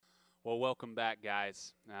Well, welcome back,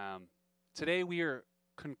 guys. Today we are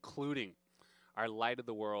concluding our Light of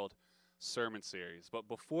the World sermon series. But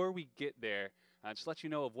before we get there, just let you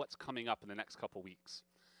know of what's coming up in the next couple weeks.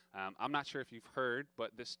 I'm not sure if you've heard,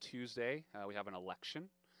 but this Tuesday we have an election.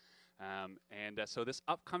 So this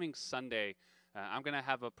upcoming Sunday, I'm going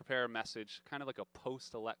to prepare a message, kind of like a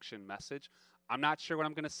post-election message. I'm not sure what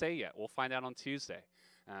I'm going to say yet. We'll find out on Tuesday.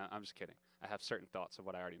 I'm just kidding. I have certain thoughts of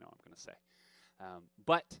what I already know I'm going to say.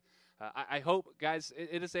 I hope, guys,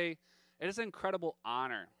 it is an incredible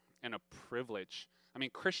honor and a privilege. I mean,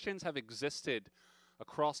 Christians have existed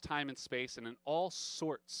across time and space, and in all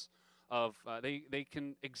sorts of they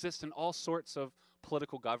can exist in all sorts of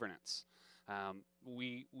political governance.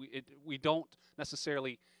 We don't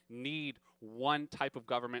necessarily need one type of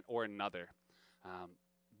government or another,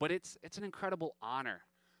 but it's an incredible honor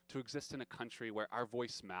to exist in a country where our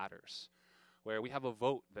voice matters, where we have a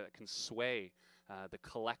vote that can sway the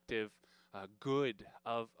collective good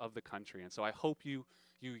of the country. And so I hope you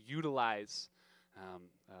utilize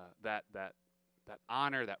that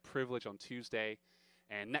honor, that privilege on Tuesday.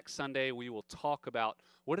 And next Sunday, we will talk about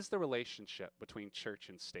what is the relationship between church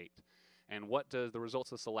and state, and what does the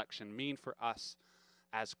results of this election mean for us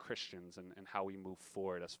as Christians, and how we move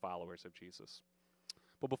forward as followers of Jesus.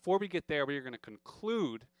 But before we get there, we are going to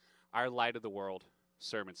conclude our Light of the World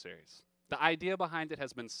sermon series. The idea behind it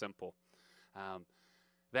has been simple.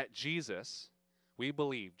 That Jesus, we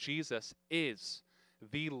believe, Jesus is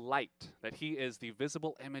the light, that he is the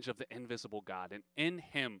visible image of the invisible God. And in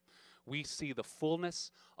him, we see the fullness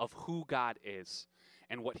of who God is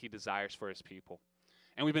and what he desires for his people.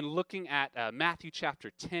 And we've been looking at Matthew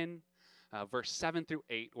chapter 10, verse 7 through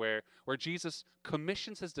 8, where Jesus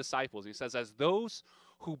commissions his disciples. He says, as those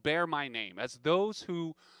who bear my name, as those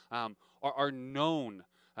who are known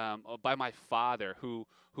by my Father, who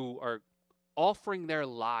are offering their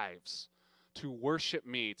lives to worship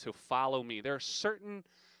me, to follow me, there are certain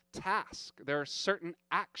tasks, there are certain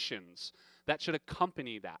actions that should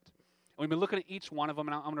accompany that. And we've been looking at each one of them,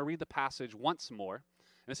 and I'm going to read the passage once more.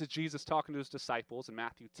 And this is Jesus talking to his disciples in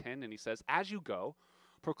Matthew 10, and he says, as you go,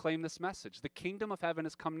 proclaim this message. The kingdom of heaven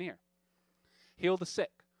has come near. Heal the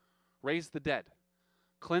sick, raise the dead,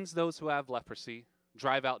 cleanse those who have leprosy,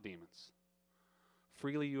 drive out demons.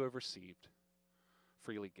 Freely you have received,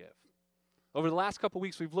 freely give. Over the last couple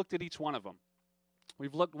weeks, we've looked at each one of them.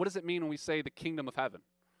 We've looked, what does it mean when we say the kingdom of heaven?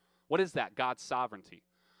 What is that? God's sovereignty.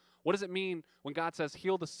 What does it mean when God says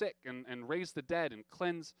heal the sick and raise the dead and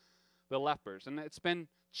cleanse the lepers? And it's been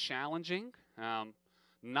challenging,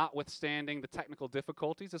 notwithstanding the technical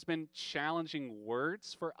difficulties. It's been challenging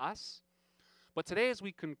words for us. But today, as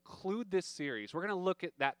we conclude this series, we're going to look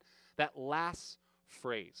at that last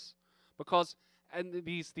phrase. Because and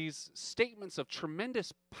these statements of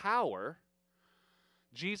tremendous power,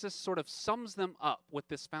 Jesus sort of sums them up with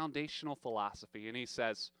this foundational philosophy, and he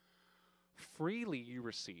says, freely you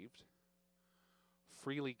received,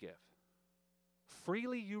 freely give.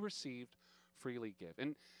 Freely you received, freely give.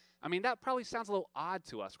 And I mean, that probably sounds a little odd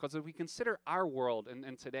to us, because if we consider our world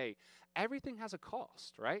and today, everything has a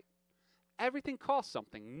cost, right? Everything costs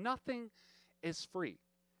something. Nothing is free,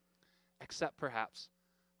 except perhaps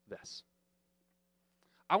this.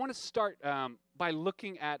 I want to start by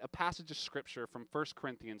looking at a passage of Scripture from 1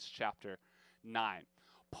 Corinthians chapter 9.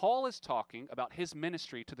 Paul is talking about his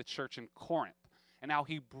ministry to the church in Corinth and how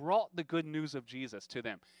he brought the good news of Jesus to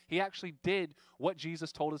them. He actually did what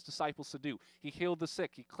Jesus told his disciples to do. He healed the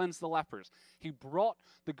sick. He cleansed the lepers. He brought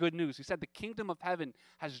the good news. He said the kingdom of heaven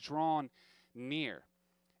has drawn near.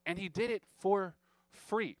 And he did it for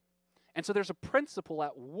free. And so there's a principle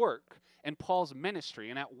at work in Paul's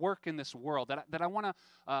ministry and at work in this world that I want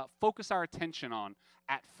to focus our attention on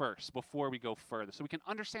at first before we go further, so we can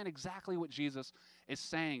understand exactly what Jesus is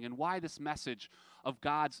saying and why this message of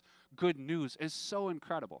God's good news is so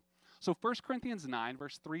incredible. So 1 Corinthians 9,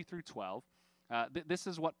 verse 3 through 12, this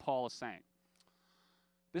is what Paul is saying.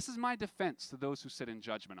 This is my defense to those who sit in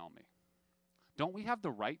judgment on me. Don't we have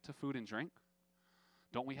the right to food and drink?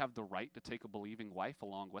 Don't we have the right to take a believing wife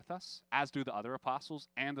along with us, as do the other apostles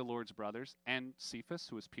and the Lord's brothers and Cephas,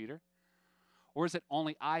 who is Peter? Or is it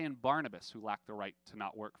only I and Barnabas who lack the right to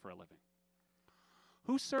not work for a living?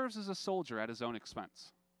 Who serves as a soldier at his own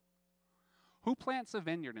expense? Who plants a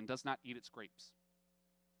vineyard and does not eat its grapes?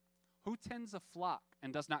 Who tends a flock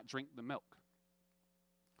and does not drink the milk?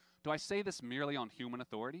 Do I say this merely on human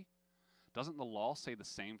authority? Doesn't the law say the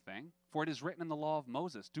same thing? For it is written in the law of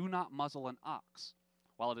Moses, do not muzzle an ox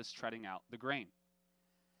while it is treading out the grain.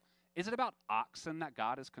 Is it about oxen that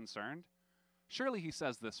God is concerned? Surely he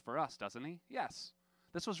says this for us, doesn't he? Yes.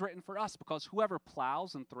 This was written for us because whoever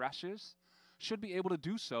plows and threshes should be able to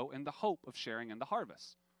do so in the hope of sharing in the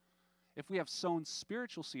harvest. If we have sown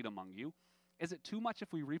spiritual seed among you, is it too much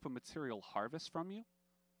if we reap a material harvest from you?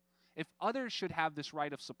 If others should have this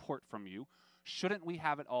right of support from you, shouldn't we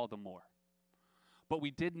have it all the more? But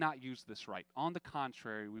we did not use this right. On the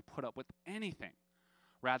contrary, we put up with anything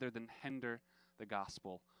rather than hinder the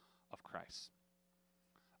gospel of Christ.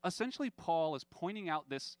 Essentially, Paul is pointing out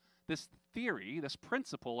this theory, this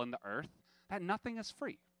principle in the earth, that nothing is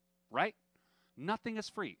free, right? Nothing is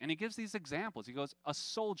free. And he gives these examples. He goes, a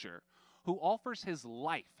soldier who offers his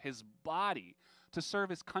life, his body, to serve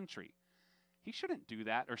his country, he shouldn't do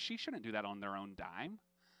that, or she shouldn't do that on their own dime.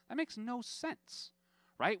 That makes no sense,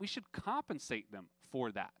 right? We should compensate them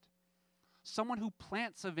for that. Someone who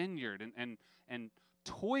plants a vineyard and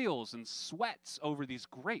toils and sweats over these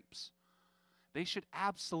grapes, they should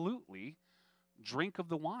absolutely drink of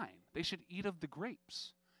the wine. They should eat of the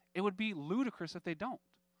grapes. It would be ludicrous if they don't.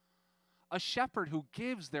 A shepherd who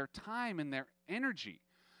gives their time and their energy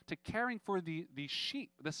to caring for the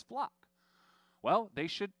sheep, this flock, well, they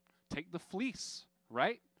should take the fleece,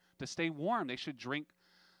 right? To stay warm, they should drink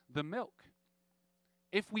the milk.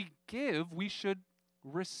 If we give, we should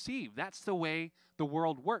receive. That's the way the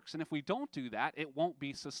world works. And if we don't do that, it won't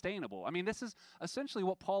be sustainable. I mean, this is essentially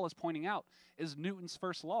what Paul is pointing out is Newton's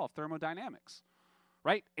first law of thermodynamics,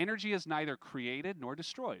 right? Energy is neither created nor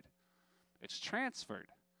destroyed. It's transferred.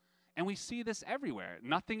 And we see this everywhere.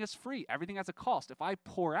 Nothing is free. Everything has a cost. If I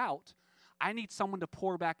pour out, I need someone to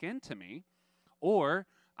pour back into me, or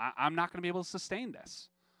I'm not going to be able to sustain this.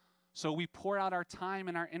 So we pour out our time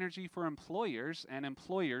and our energy for employers, and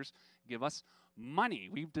employers give us money.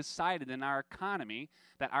 We've decided in our economy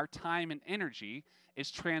that our time and energy is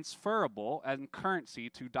transferable as currency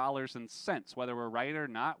to dollars and cents. Whether we're right or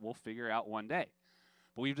not, we'll figure out one day.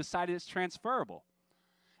 But we've decided it's transferable.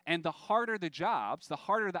 And the harder the jobs, the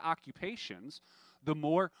harder the occupations, the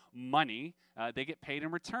more money they get paid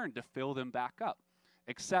in return to fill them back up.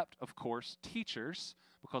 Except, of course, teachers,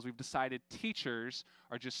 because we've decided teachers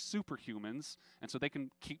are just superhumans, and so they can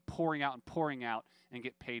keep pouring out and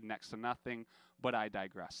get paid next to nothing, but I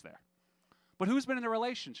digress there. But who's been in a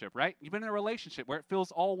relationship, right? You've been in a relationship where it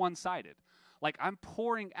feels all one-sided. Like I'm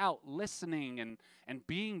pouring out, listening and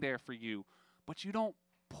being there for you, but you don't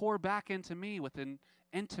pour back into me with an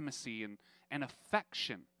intimacy and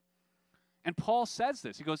affection. And Paul says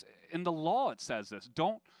this. He goes, in the law it says this,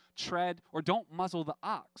 don't tread or don't muzzle the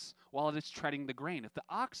ox while it is treading the grain. If the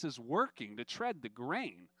ox is working to tread the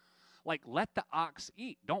grain, like let the ox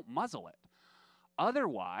eat, don't muzzle it.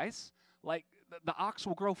 Otherwise, like the ox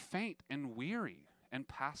will grow faint and weary and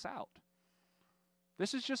pass out.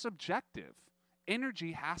 This is just objective.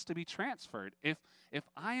 Energy has to be transferred. If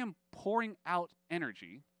I am pouring out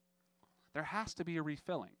energy, there has to be a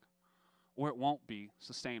refilling, or it won't be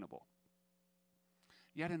sustainable.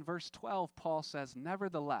 Yet in verse 12, Paul says,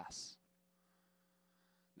 nevertheless,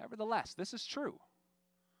 this is true.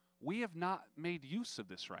 We have not made use of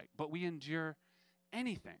this right, but we endure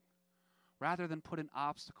anything rather than put an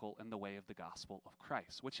obstacle in the way of the gospel of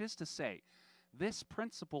Christ, which is to say, this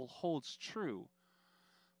principle holds true,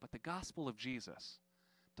 but the gospel of Jesus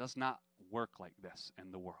does not work like this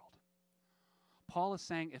in the world. Paul is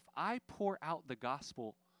saying, if I pour out the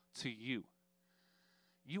gospel to you,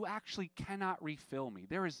 you actually cannot refill me.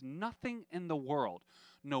 There is nothing in the world,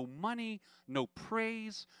 no money, no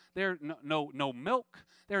praise, no milk.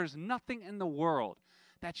 There is nothing in the world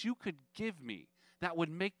that you could give me that would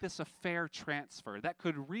make this a fair transfer, that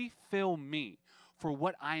could refill me for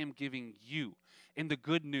what I am giving you in the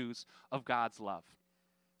good news of God's love.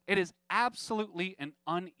 It is absolutely an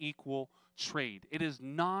unequal trade. It is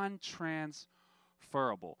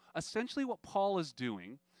non-transferable. Essentially what Paul is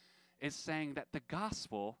doing is saying that the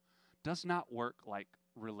gospel does not work like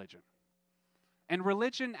religion. And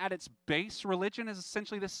religion at its base, religion is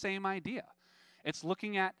essentially the same idea. It's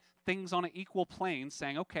looking at things on an equal plane,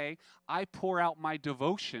 saying, okay, I pour out my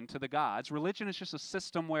devotion to the gods. Religion is just a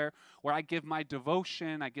system where I give my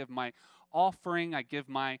devotion, I give my offering, I give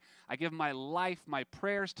my life, my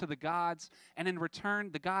prayers to the gods, and in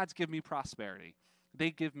return, the gods give me prosperity. They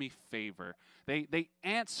give me favor. They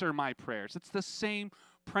answer my prayers. It's the same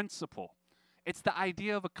principle. It's the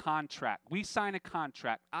idea of a contract. We sign a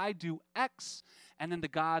contract. I do X, and then the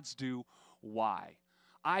gods do Y.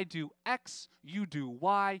 I do X, you do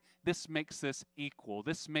Y. This makes this equal.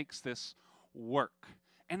 This makes this work.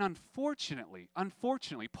 And unfortunately,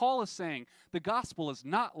 Paul is saying the gospel is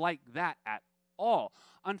not like that at all.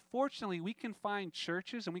 Unfortunately, we can find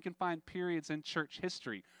churches and we can find periods in church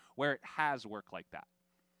history where it has worked like that,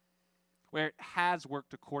 where it has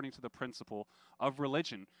worked according to the principle of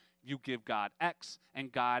religion. you give God X,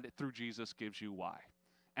 and God, through Jesus, gives you Y.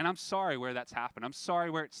 And I'm sorry where that's happened. I'm sorry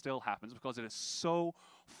where it still happens because it is so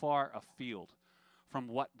far afield from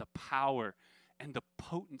what the power and the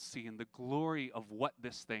potency and the glory of what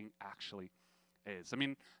this thing actually is. I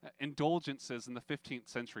mean, indulgences in the 15th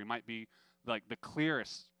century might be like the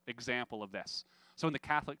clearest example of this. So in the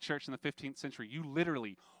Catholic Church in the 15th century, you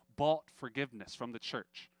literally bought forgiveness from the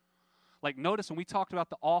church. Like, notice when we talked about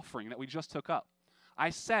the offering that we just took up,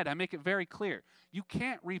 I make it very clear, you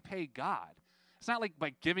can't repay God. It's not like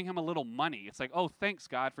by giving him a little money. It's like, oh, thanks,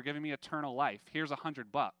 God, for giving me eternal life. Here's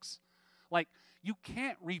 $100. Like, you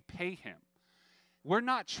can't repay him. We're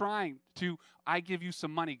not trying to, I give you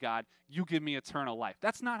some money, God, you give me eternal life.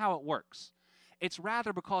 That's not how it works. It's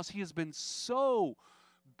rather because he has been so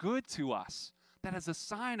good to us that as a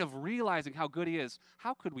sign of realizing how good he is,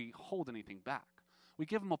 how could we hold anything back? We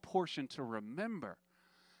give him a portion to remember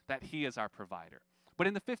that he is our provider. But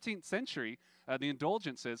in the 15th century, the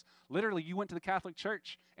indulgences, literally you went to the Catholic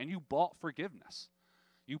Church and you bought forgiveness.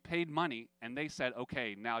 You paid money and they said,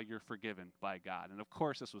 okay, now you're forgiven by God. And of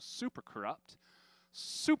course, this was super corrupt,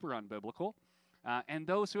 super unbiblical. And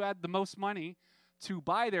those who had the most money to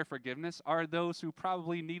buy their forgiveness are those who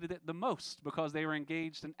probably needed it the most because they were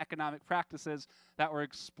engaged in economic practices that were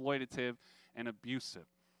exploitative and abusive.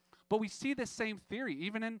 But we see this same theory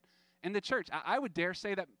even in the church. I would dare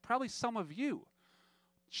say that probably some of you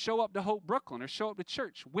show up to Hope Brooklyn or show up to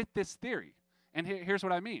church with this theory. And here's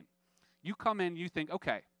what I mean. You come in, you think,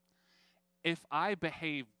 okay, if I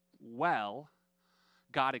behave well,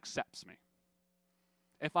 God accepts me.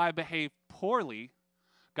 If I behave poorly,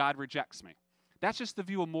 God rejects me. That's just the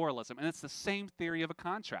view of moralism, and it's the same theory of a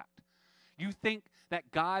contract. You think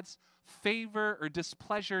that God's favor or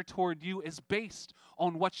displeasure toward you is based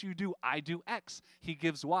on what you do. I do X, he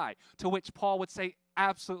gives Y. To which Paul would say,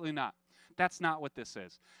 absolutely not. That's not what this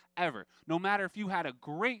is, ever. No matter if you had a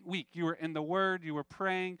great week, you were in the Word, you were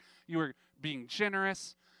praying, you were being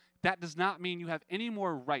generous, that does not mean you have any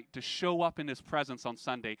more right to show up in his presence on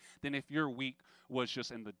Sunday than if your week was just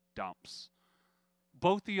in the dumps.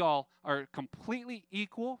 Both of y'all are completely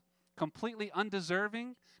equal, completely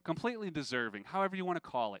undeserving, completely deserving, however you want to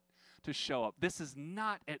call it, to show up. This is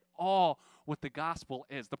not at all what the gospel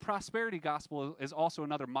is. The prosperity gospel is also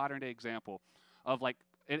another modern day example of like,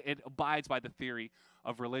 it abides by the theory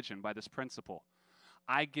of religion, by this principle.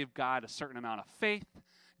 I give God a certain amount of faith.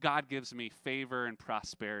 God gives me favor and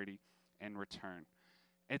prosperity in return.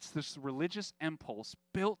 It's this religious impulse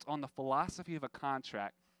built on the philosophy of a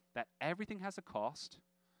contract that everything has a cost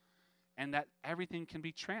and that everything can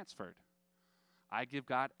be transferred. I give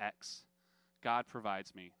God X. God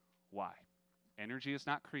provides me Y. Energy is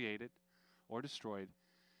not created or destroyed.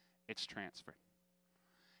 It's transferred.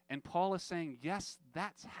 And Paul is saying, yes,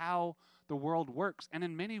 that's how the world works. And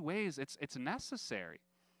in many ways, it's necessary.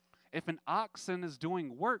 If an oxen is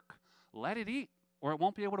doing work, let it eat, or it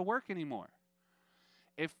won't be able to work anymore.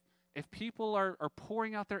 If people are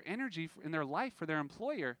pouring out their energy in their life for their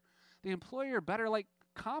employer, the employer better like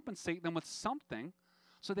compensate them with something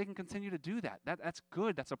so they can continue to do that. That's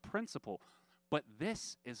good. That's a principle. But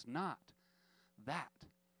this is not that.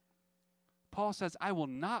 Paul says, I will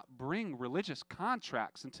not bring religious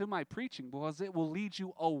contracts into my preaching because it will lead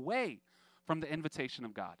you away from the invitation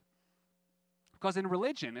of God. Because in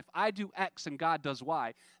religion, if I do X and God does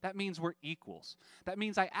Y, that means we're equals. That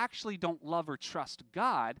means I actually don't love or trust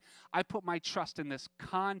God. I put my trust in this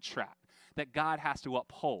contract that God has to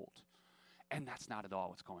uphold. And that's not at all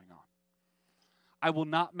what's going on. I will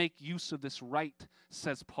not make use of this right,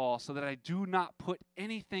 says Paul, so that I do not put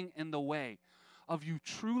anything in the way of you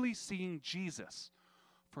truly seeing Jesus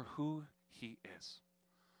for who he is.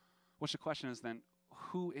 Which the question is then,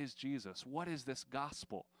 who is Jesus? What is this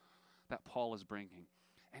gospel that Paul is bringing?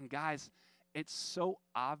 And guys, it's so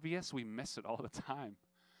obvious we miss it all the time.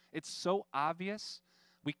 It's so obvious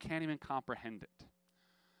we can't even comprehend it.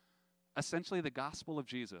 Essentially, the gospel of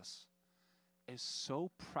Jesus is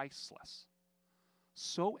so priceless,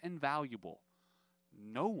 so invaluable,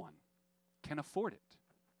 no one can afford it.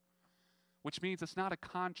 Which means it's not a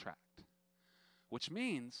contract. Which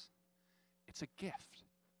means it's a gift.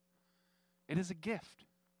 It is a gift.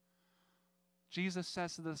 Jesus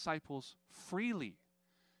says to the disciples, freely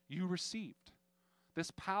you received this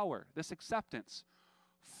power, this acceptance,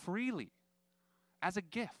 freely, as a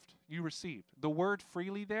gift you received. The word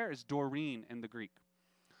freely there is doreen in the Greek.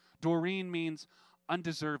 Doreen means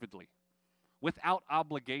undeservedly, without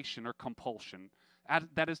obligation or compulsion.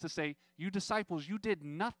 That is to say, you disciples, you did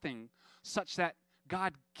nothing such that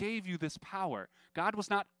God gave you this power. God was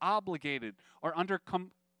not obligated or under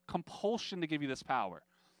compulsion to give you this power.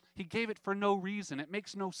 He gave it for no reason. It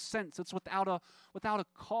makes no sense. It's without a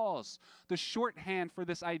cause. The shorthand for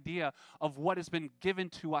this idea of what has been given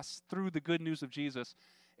to us through the good news of Jesus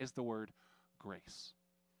is the word grace.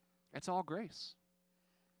 It's all grace.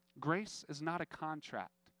 Grace is not a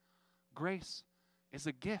contract. Grace is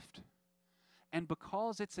a gift. And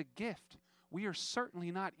because it's a gift, we are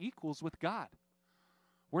certainly not equals with God.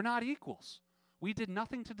 We're not equals. We did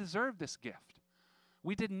nothing to deserve this gift.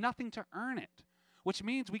 We did nothing to earn it, which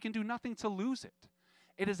means we can do nothing to lose it.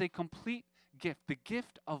 It is a complete gift. The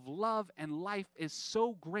gift of love and life is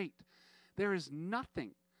so great. There is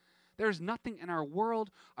nothing in our world,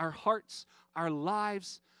 our hearts, our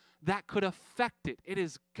lives that could affect it. It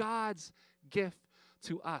is God's gift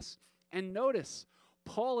to us. And notice,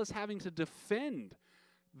 Paul is having to defend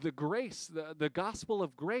the grace, the gospel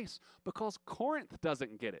of grace, because Corinth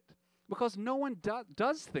doesn't get it, because no one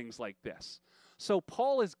does things like this. So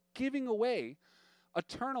Paul is giving away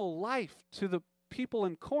eternal life to the people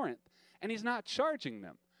in Corinth, and he's not charging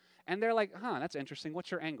them. And they're like, that's interesting.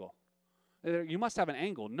 What's your angle? You must have an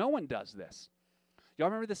angle. No one does this. Y'all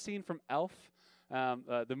remember the scene from Elf,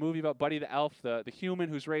 the movie about Buddy the Elf, the human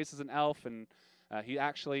who's raised as an elf, and he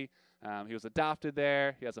was adopted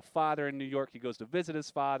there. He has a father in New York. He goes to visit his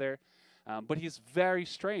father, but he's very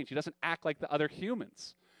strange. He doesn't act like the other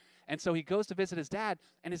humans. And so he goes to visit his dad,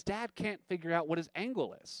 and his dad can't figure out what his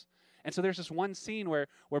angle is. And so there's this one scene where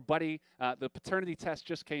Buddy, the paternity test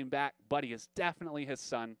just came back. Buddy is definitely his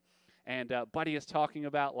son. And Buddy is talking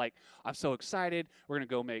about, like, I'm so excited. We're going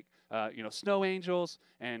to go make, snow angels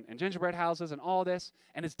and gingerbread houses and all this.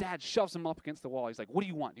 And his dad shoves him up against the wall. He's like, what do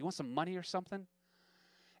you want? Do you want some money or something?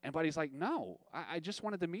 And Buddy's like, no, I just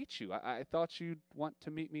wanted to meet you. I thought you'd want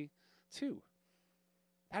to meet me too.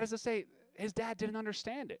 That is to say, his dad didn't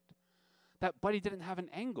understand it. That Buddy didn't have an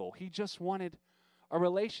angle. He just wanted a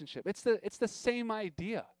relationship. It's the same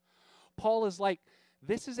idea. Paul is like,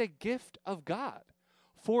 this is a gift of God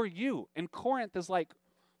for you. And Corinth is like,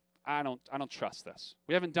 I don't trust this.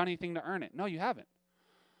 We haven't done anything to earn it. No, you haven't.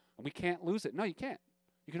 And we can't lose it. No, you can't.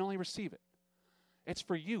 You can only receive it. It's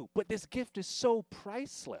for you. But this gift is so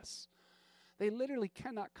priceless. They literally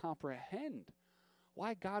cannot comprehend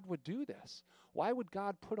why God would do this. Why would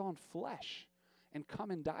God put on flesh and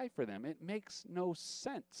come and die for them? It makes no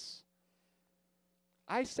sense.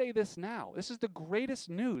 I say this now. This is the greatest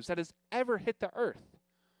news that has ever hit the earth.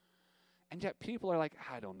 And yet people are like,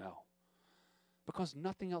 I don't know. Because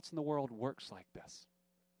nothing else in the world works like this.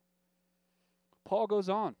 Paul goes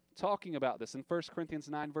on talking about this in 1 Corinthians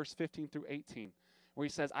 9, verse 15 through 18, where he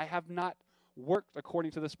says, I have not worked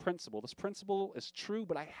according to this principle. This principle is true,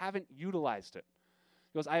 but I haven't utilized it.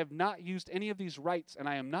 He goes, I have not used any of these rights, and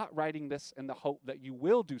I am not writing this in the hope that you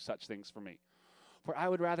will do such things for me. For I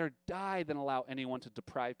would rather die than allow anyone to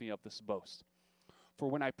deprive me of this boast. For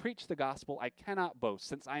when I preach the gospel, I cannot boast,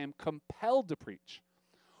 since I am compelled to preach.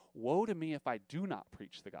 Woe to me if I do not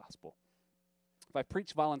preach the gospel. If I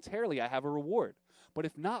preach voluntarily, I have a reward. But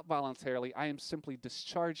if not voluntarily, I am simply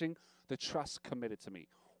discharging the trust committed to me.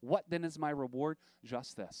 What then is my reward?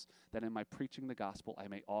 Just this, that in my preaching the gospel, I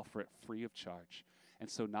may offer it free of charge, and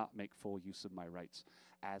so not make full use of my rights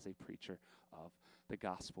as a preacher of the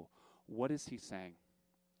gospel. What is he saying?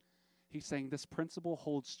 He's saying this principle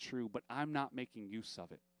holds true, but I'm not making use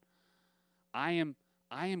of it. I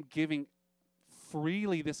am giving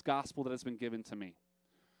freely this gospel that has been given to me.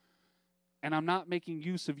 And I'm not making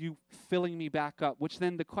use of you filling me back up, which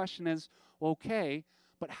then the question is, okay,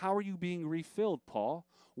 but how are you being refilled, Paul?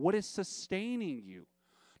 What is sustaining you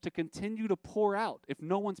to continue to pour out if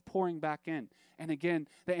no one's pouring back in? And again,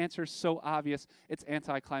 the answer is so obvious, it's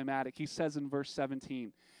anticlimactic. He says in verse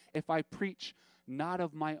 17, if I preach not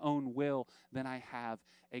of my own will, then I have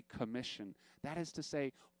a commission. That is to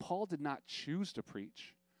say, Paul did not choose to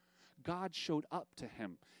preach. God showed up to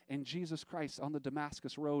him in Jesus Christ on the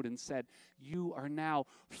Damascus Road and said, you are now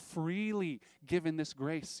freely given this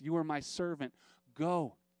grace. You are my servant.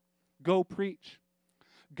 Go preach.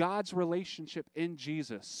 God's relationship in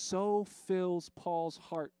Jesus so fills Paul's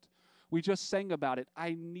heart. We just sang about it.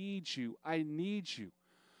 I need you. I need you.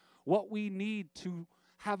 What we need to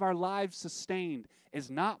have our lives sustained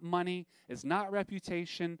is not money, is not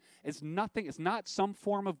reputation, is nothing, it's not some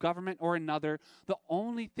form of government or another. The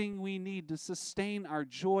only thing we need to sustain our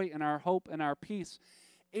joy and our hope and our peace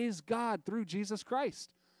is God through Jesus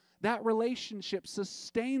Christ. That relationship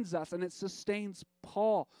sustains us, and it sustains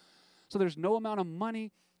Paul. So there's no amount of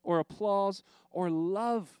money or applause or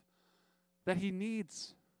love that he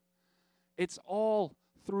needs. It's all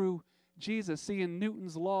through Jesus. See, in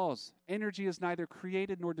Newton's laws, energy is neither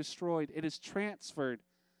created nor destroyed. It is transferred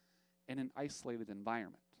in an isolated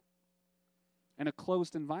environment. in a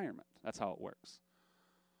closed environment. That's how it works.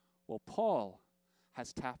 Well, Paul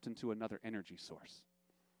has tapped into another energy source.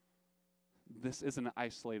 This isn't an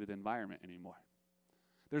isolated environment anymore.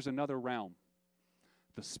 There's another realm,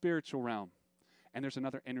 the spiritual realm, and there's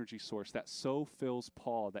another energy source that so fills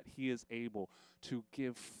Paul that he is able to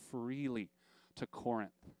give freely to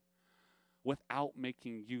Corinth without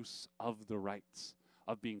making use of the rights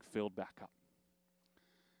of being filled back up.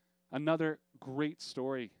 Another great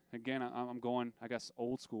story. Again, I'm going, I guess,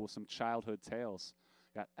 old school with some childhood tales.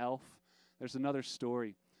 Got Elf. There's another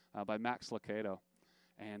story by Max Lucado.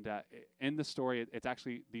 And in the story, it's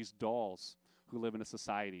actually these dolls who live in a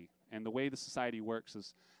society. And the way the society works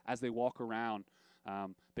is as they walk around,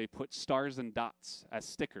 they put stars and dots as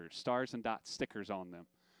stickers, stars and dots stickers on them.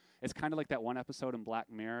 It's kind of like that one episode in Black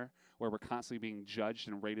Mirror where we're constantly being judged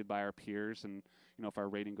and rated by our peers. And, if our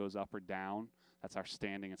rating goes up or down, that's our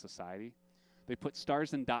standing in society. They put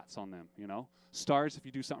stars and dots on them, Stars if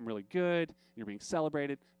you do something really good, you're being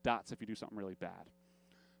celebrated. Dots if you do something really bad.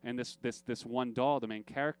 And this one doll, the main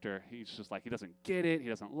character, he's just like, he doesn't get it, he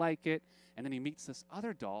doesn't like it. And then he meets this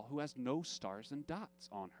other doll who has no stars and dots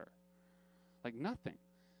on her. Like nothing.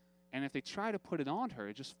 And if they try to put it on her,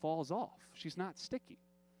 it just falls off. She's not sticky.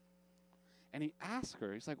 And he asks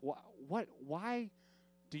her, he's like, why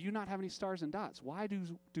do you not have any stars and dots? Why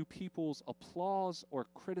do people's applause or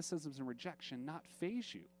criticisms and rejection not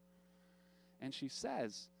faze you? And she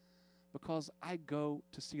says, because I go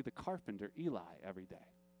to see the carpenter, Eli, every day.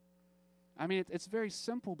 I mean, it's very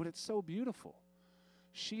simple, but it's so beautiful.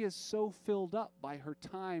 She is so filled up by her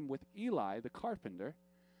time with Eli, the carpenter,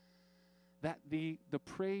 that the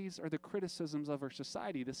praise or the criticisms of her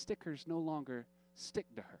society, the stickers no longer stick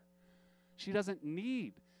to her. She doesn't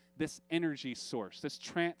need this energy source, this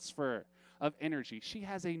transfer of energy. She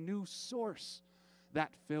has a new source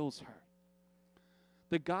that fills her.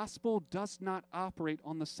 The gospel does not operate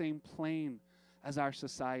on the same plane as our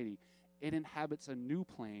society. It inhabits a new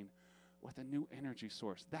plane with a new energy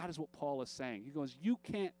source. That is what Paul is saying. He goes, you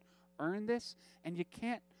can't earn this, and you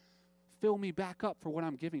can't fill me back up for what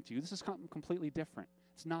I'm giving to you. This is something completely different.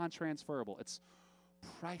 It's non-transferable. It's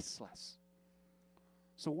priceless.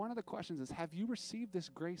 So one of the questions is, have you received this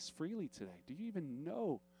grace freely today? Do you even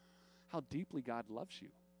know how deeply God loves you?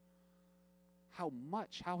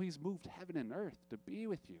 How he's moved heaven and earth to be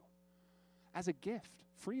with you as a gift,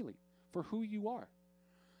 freely, for who you are.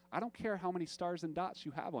 I don't care how many stars and dots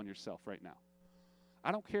you have on yourself right now.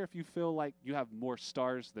 I don't care if you feel like you have more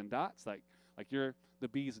stars than dots, like you're the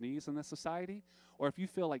bee's knees in this society, or if you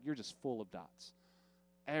feel like you're just full of dots.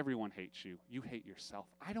 Everyone hates you. You hate yourself.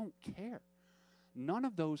 I don't care. None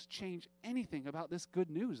of those change anything about this good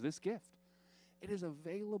news, this gift. It is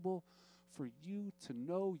available for you to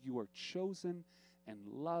know you are chosen and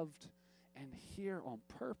loved and here on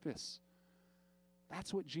purpose.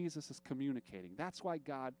 That's what Jesus is communicating. That's why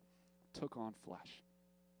God took on flesh.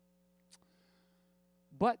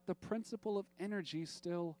 But the principle of energy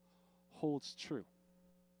still holds true.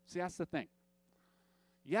 See, that's the thing.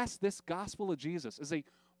 Yes, this gospel of Jesus is a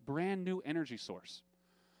brand new energy source,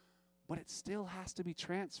 but it still has to be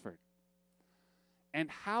transferred. And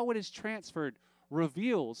how it is transferred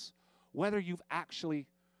reveals whether you've actually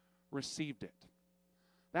received it.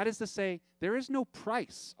 That is to say, there is no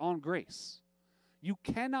price on grace. You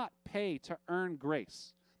cannot pay to earn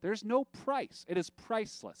grace. There's no price. It is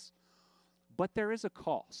priceless. But there is a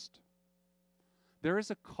cost. There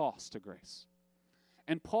is a cost to grace.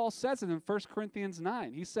 And Paul says it in 1 Corinthians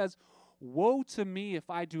 9. He says, woe to me if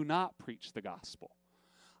I do not preach the gospel.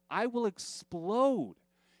 I will explode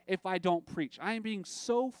if I don't preach. I am being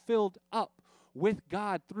so filled up with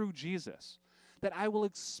God through Jesus that I will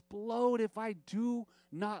explode if I do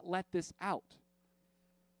not let this out.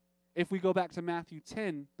 If we go back to Matthew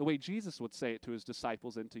 10, the way Jesus would say it to his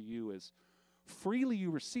disciples and to you is, freely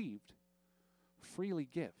you received, freely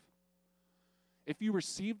give. If you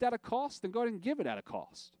received at a cost, then go ahead and give it at a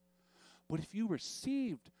cost. But if you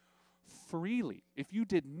received freely, if you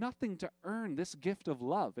did nothing to earn this gift of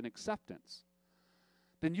love and acceptance,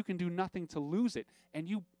 then you can do nothing to lose it, and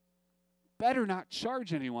you better not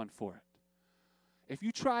charge anyone for it. If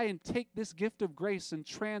you try and take this gift of grace and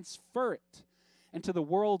transfer it into the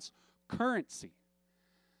world's currency,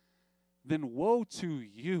 then woe to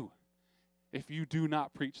you if you do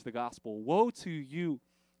not preach the gospel. Woe to you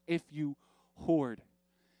if you hoard.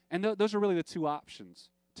 And those are really the two options.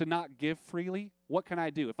 To not give freely, what can I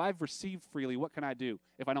do? If I've received freely, what can I do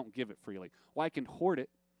if I don't give it freely? Well, I can hoard it.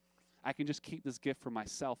 I can just keep this gift for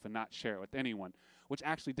myself and not share it with anyone, which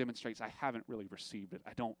actually demonstrates I haven't really received it.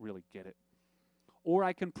 I don't really get it. Or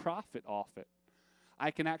I can profit off it.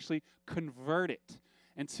 I can actually convert it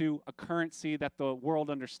into a currency that the world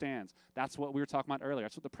understands. That's what we were talking about earlier.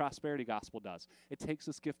 That's what the prosperity gospel does. It takes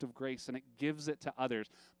this gift of grace and it gives it to others,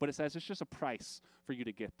 but it says it's just a price for you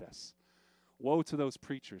to get this. Woe to those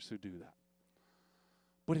preachers who do that.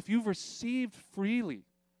 But if you've received freely,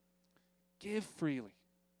 give freely.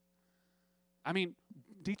 I mean,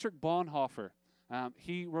 Dietrich Bonhoeffer,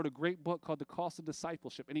 he wrote a great book called The Cost of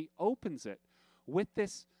Discipleship, and he opens it with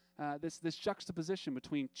this juxtaposition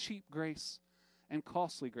between cheap grace and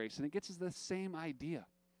costly grace, and it gets us the same idea.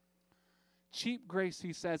 Cheap grace,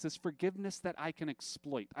 he says, is forgiveness that I can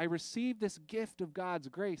exploit. I receive this gift of God's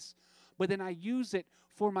grace, but then I use it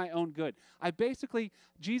for my own good.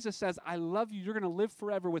 Jesus says, I love you. You're going to live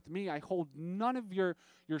forever with me. I hold none of your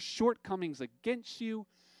shortcomings against you.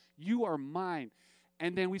 You are mine.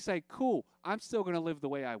 And then we say, cool, I'm still going to live the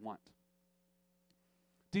way I want.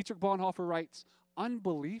 Dietrich Bonhoeffer writes,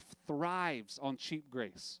 unbelief thrives on cheap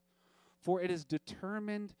grace, for it is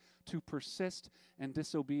determined to persist in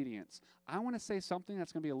disobedience. I want to say something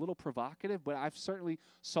that's going to be a little provocative, but I've certainly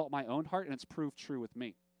sought my own heart, and it's proved true with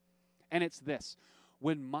me. And it's this.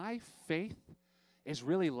 When my faith is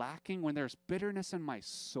really lacking, when there's bitterness in my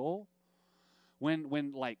soul,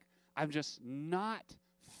 when like I'm just not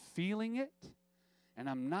feeling it, and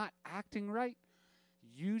I'm not acting right,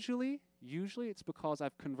 usually it's because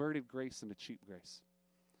I've converted grace into cheap grace.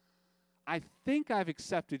 I think I've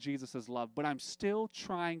accepted Jesus' love, but I'm still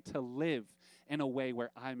trying to live in a way where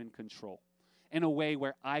I'm in control, in a way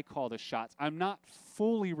where I call the shots. I'm not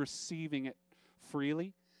fully receiving it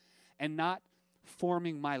freely and not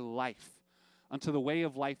forming my life unto the way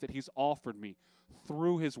of life that he's offered me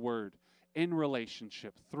through his word, in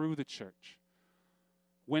relationship, through the church.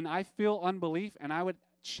 When I feel unbelief, and I would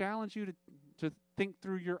challenge you to think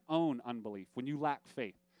through your own unbelief when you lack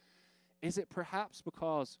faith, is it perhaps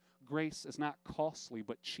because grace is not costly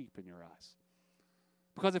but cheap in your eyes?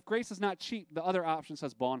 Because if grace is not cheap, the other option,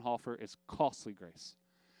 says Bonhoeffer, is costly grace.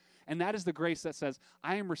 And that is the grace that says,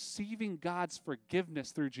 I am receiving God's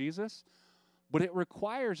forgiveness through Jesus, but it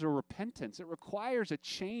requires a repentance. It requires a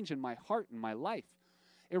change in my heart and my life.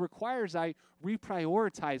 It requires I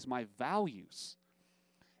reprioritize my values.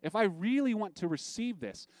 If I really want to receive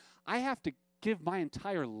this, I have to give my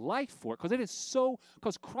entire life for it,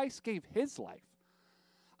 because Christ gave his life.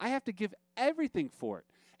 I have to give everything for it.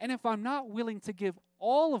 And if I'm not willing to give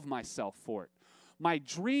all of myself for it, my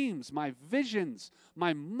dreams, my visions,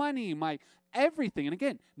 my money, my everything, and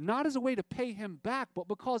again, not as a way to pay him back, but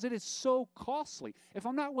because it is so costly. If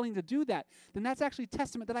I'm not willing to do that, then that's actually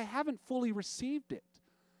testament that I haven't fully received it.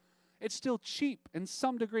 It's still cheap in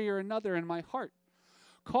some degree or another in my heart.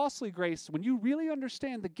 Costly grace, when you really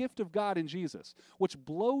understand the gift of God in Jesus, which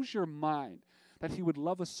blows your mind that he would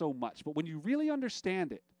love us so much, but when you really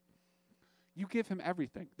understand it, you give him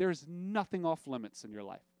everything. There's nothing off limits in your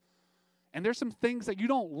life. And there's some things that you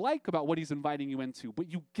don't like about what he's inviting you into,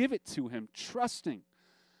 but you give it to him, trusting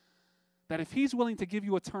that if he's willing to give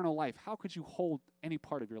you eternal life, how could you hold any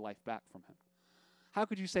part of your life back from him? How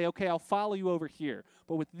could you say, okay, I'll follow you over here,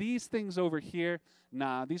 but with these things over here,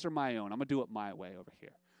 nah, these are my own. I'm going to do it my way over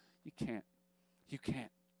here. You can't. You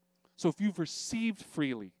can't. So if you've received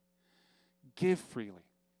freely, give freely.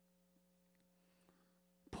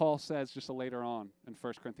 Paul says just later on in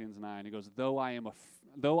 1 Corinthians 9, he goes, though I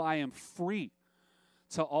am free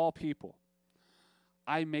to all people,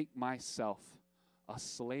 I make myself a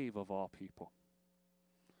slave of all people.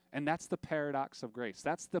 And that's the paradox of grace.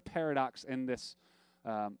 That's the paradox in this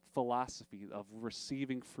philosophy of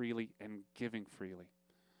receiving freely and giving freely.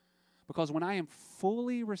 Because when I am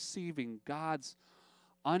fully receiving God's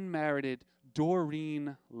unmerited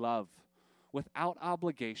Doreen love, without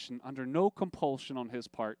obligation, under no compulsion on his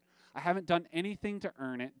part, I haven't done anything to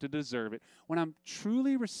earn it, to deserve it. When I'm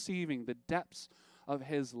truly receiving the depths of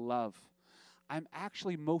his love, I'm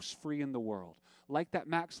actually most free in the world. Like that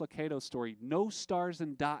Max Lucado story, no stars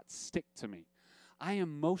and dots stick to me. I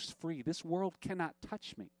am most free. This world cannot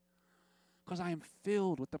touch me because I am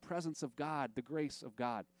filled with the presence of God, the grace of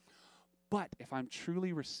God. But if I'm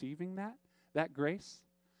truly receiving that grace,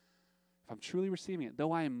 if I'm truly receiving it,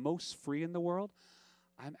 though I am most free in the world,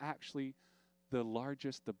 I'm actually the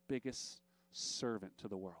largest, the biggest servant to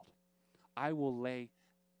the world. I will lay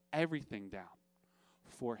everything down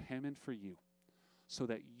for him and for you so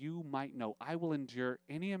that you might know I will endure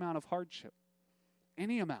any amount of hardship,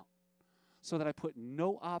 any amount, so that I put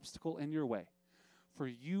no obstacle in your way for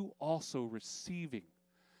you also receiving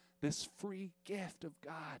this free gift of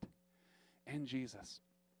God in Jesus.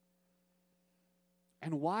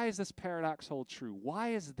 And why is this paradox hold true?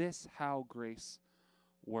 Why is this how grace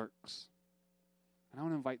works? And I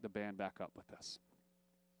want to invite the band back up with this.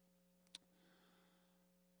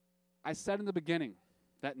 I said in the beginning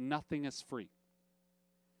that nothing is free.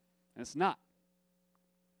 And it's not.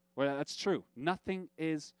 Well, that's true. Nothing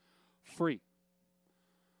is free.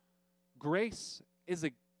 Grace is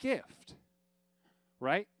a gift,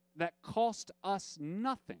 right? That cost us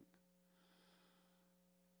nothing.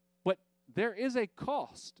 But there is a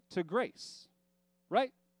cost to grace,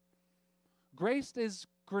 right? Grace is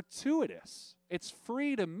gratuitous. It's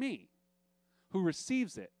free to me who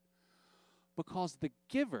receives it because the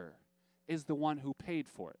giver is the one who paid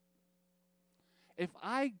for it. If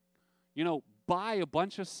I, buy a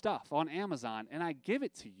bunch of stuff on Amazon and I give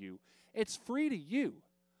it to you, it's free to you,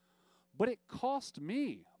 but it cost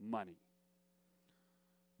me money.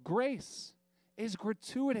 Grace is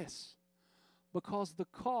gratuitous because the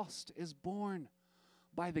cost is borne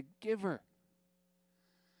by the giver.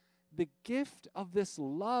 The gift of this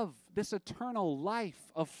love, this eternal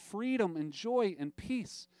life of freedom and joy and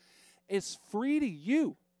peace is free to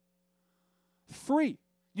you. Free.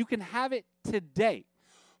 You can have it today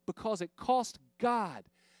because it cost God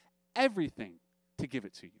everything to give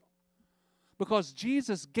it to you. Because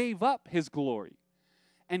Jesus gave up his glory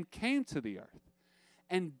and came to the earth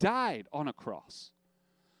and died on a cross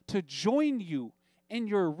to join you in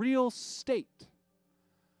your real state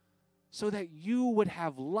so that you would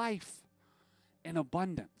have life in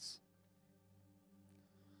abundance.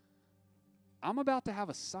 I'm about to have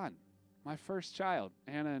a son, my first child,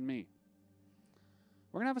 Anna and me.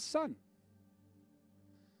 We're going to have a son.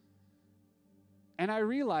 And I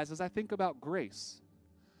realize as I think about grace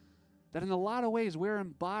that in a lot of ways we're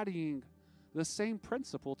embodying the same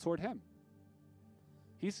principle toward him.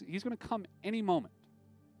 He's going to come any moment.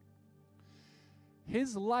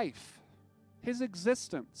 His life, his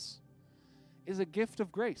existence is a gift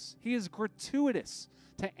of grace. He is gratuitous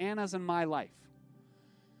to Anna's and my life.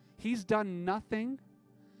 He's done nothing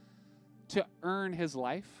to earn his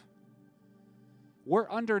life. We're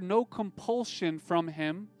under no compulsion from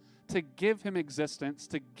him to give him existence,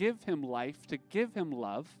 to give him life, to give him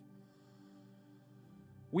love.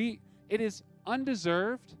 It is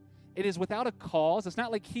undeserved. It is without a cause. It's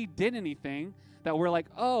not like he did anything that we're like,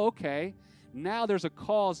 oh, okay, now there's a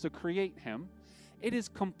cause to create him. It is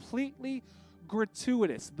completely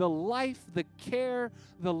gratuitous. The life, the care,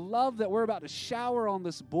 the love that we're about to shower on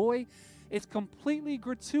this boy, it's completely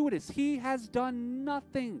gratuitous. He has done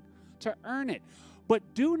nothing to earn it.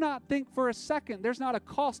 But do not think for a second there's not a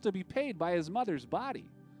cost to be paid by his mother's body.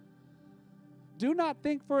 Do not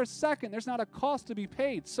think for a second there's not a cost to be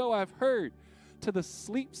paid, so I've heard, to the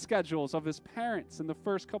sleep schedules of his parents in the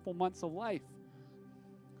first couple months of life.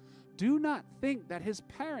 Do not think that his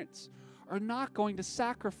parents are not going to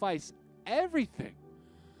sacrifice everything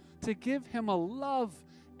to give him a love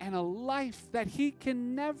and a life that he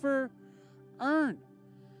can never earn.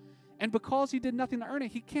 And because he did nothing to earn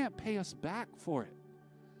it, he can't pay us back for it.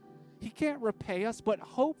 He can't repay us, but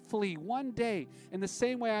hopefully one day, in the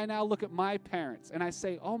same way I now look at my parents and I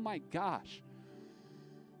say, oh my gosh,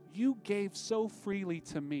 you gave so freely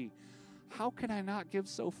to me. How can I not give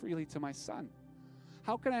so freely to my son?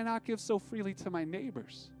 How can I not give so freely to my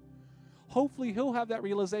neighbors? Hopefully he'll have that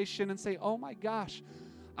realization and say, oh my gosh,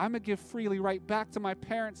 I'm going to give freely right back to my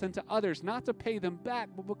parents and to others, not to pay them back,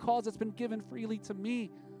 but because it's been given freely to me.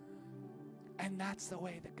 And that's the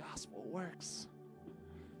way the gospel works.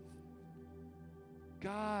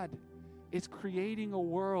 God is creating a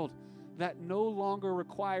world that no longer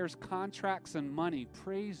requires contracts and money.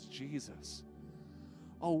 Praise Jesus.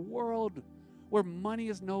 A world where money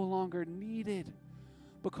is no longer needed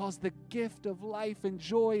because the gift of life and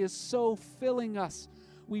joy is so filling us.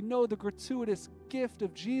 We know the gratuitous gift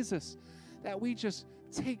of Jesus that we just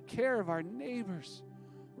take care of our neighbors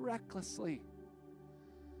recklessly.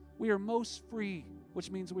 We are most free, which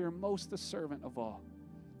means we are most the servant of all.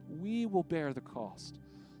 We will bear the cost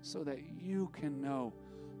so that you can know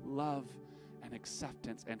love and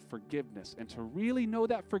acceptance and forgiveness. And to really know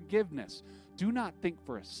that forgiveness, do not think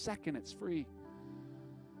for a second it's free.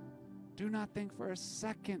 Do not think for a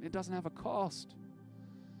second it doesn't have a cost.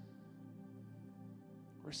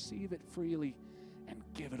 Receive it freely and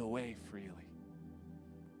give it away freely.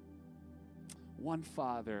 One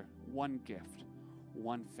Father, one gift,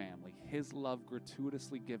 one family. His love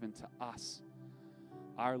gratuitously given to us.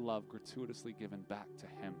 Our love gratuitously given back to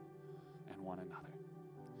him and one another.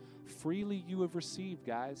 Freely you have received,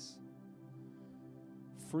 guys.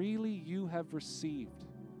 Freely you have received.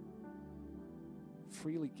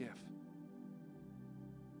 Freely give.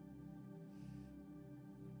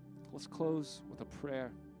 Let's close with a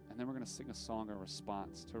prayer, and then we're going to sing a song in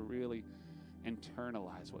response to really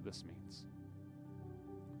internalize what this means.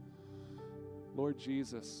 Lord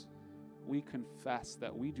Jesus, we confess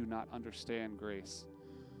that we do not understand grace.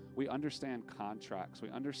 We understand contracts. We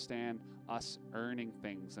understand us earning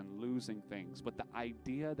things and losing things. But the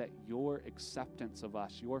idea that your acceptance of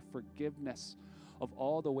us, your forgiveness of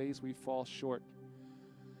all the ways we fall short,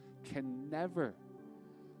 can never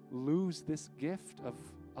lose this gift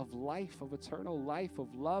of life, of eternal life,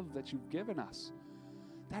 of love that you've given us.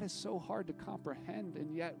 That is so hard to comprehend,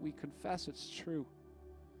 and yet we confess it's true.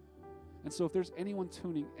 And so if there's anyone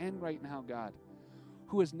tuning in right now, God,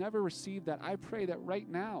 who has never received that, I pray that right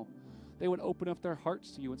now they would open up their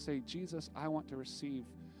hearts to you and say, Jesus, I want to receive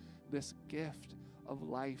this gift of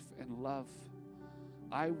life and love.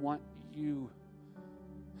 I want you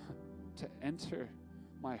to enter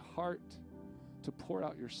my heart, to pour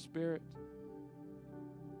out your Spirit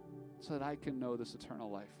so that I can know this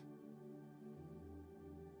eternal life.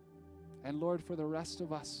 And Lord, for the rest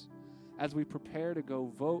of us, as we prepare to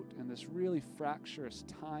go vote in this really fractious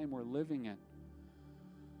time we're living in,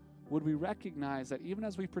 would we recognize that even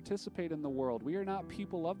as we participate in the world, we are not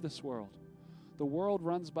people of this world. The world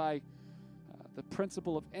runs by the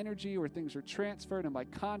principle of energy, where things are transferred, and by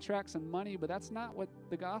contracts and money, but that's not what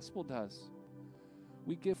the gospel does.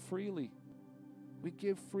 We give freely. We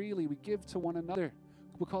give freely. We give to one another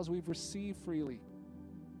because we've received freely.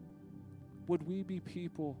 Would we be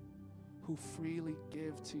people who freely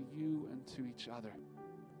give to you and to each other?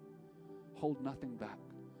 Hold nothing back.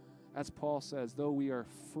 As Paul says, though we are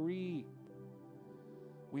free,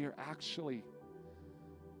 we are actually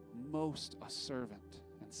most a servant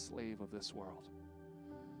and slave of this world.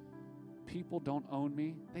 People don't own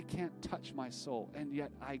me. They can't touch my soul, and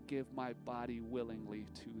yet I give my body willingly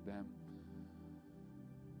to them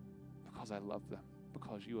because I love them,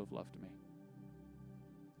 because you have loved me.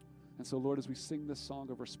 And so, Lord, as we sing this song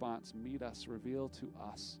of response, meet us, reveal to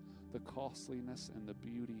us the costliness and the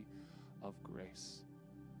beauty of grace.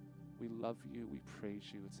 We love you. We praise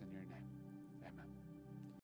you. It's in your name.